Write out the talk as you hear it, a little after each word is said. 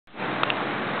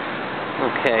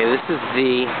Okay, this is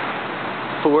the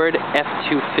Ford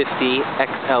F-250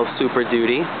 XL Super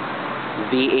Duty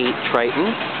V8 Triton.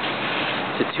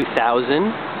 It's a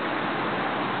 2000.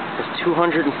 Has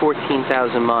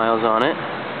 214,000 miles on it.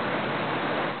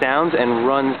 Sounds and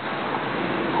runs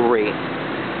great.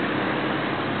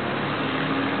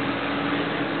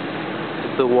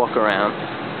 This is the walk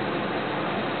around.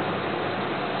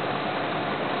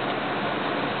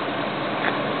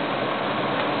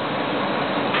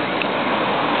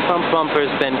 Front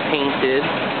bumper's been painted,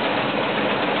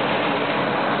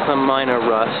 some minor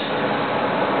rust.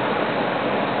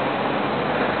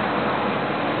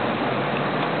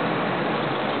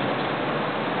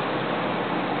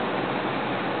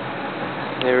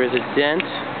 There is a dent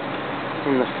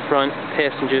in the front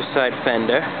passenger side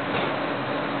fender,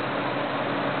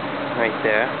 right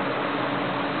there.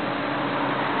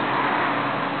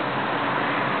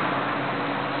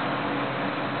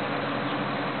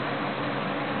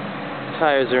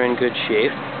 Tires are in good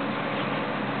shape.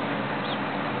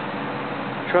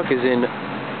 The truck is in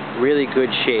really good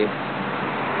shape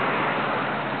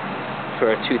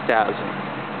for a 2000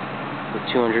 with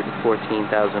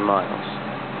 214,000 miles.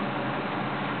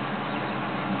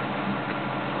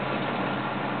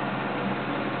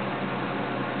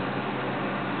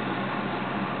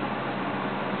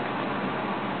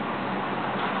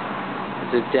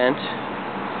 There's a dent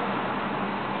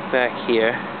back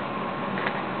here.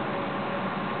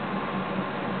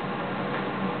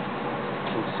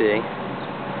 See.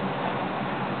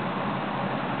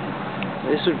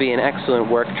 This would be an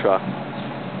excellent work truck.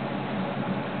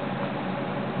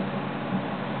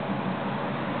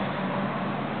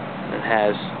 It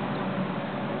has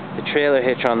the trailer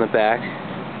hitch on the back,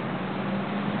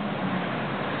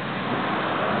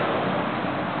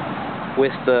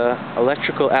 with the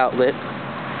electrical outlet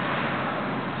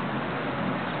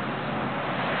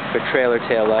for trailer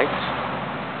tail lights,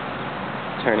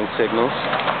 turning signals.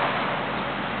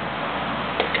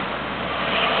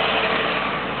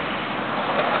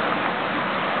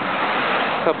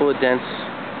 Couple of dents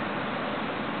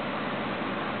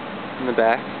in the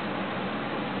back.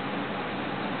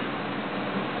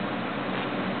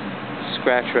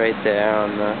 Scratch right there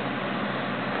on the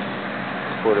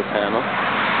quarter panel.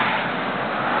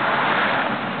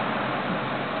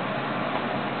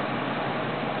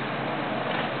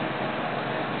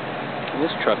 And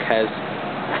this truck has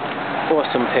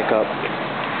awesome pickup.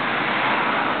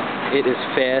 It is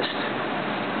fast,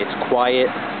 it's quiet.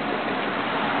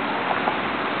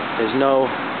 There's no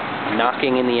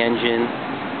knocking in the engine.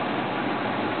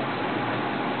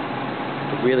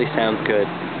 It really sounds good.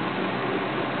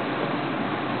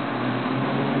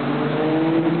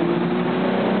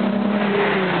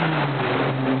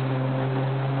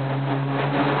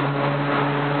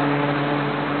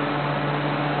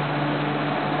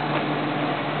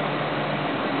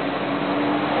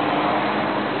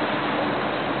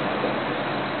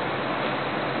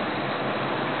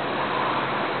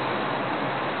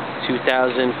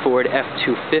 '2000 Ford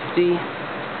F-250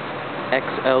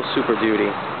 XL Super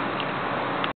Duty.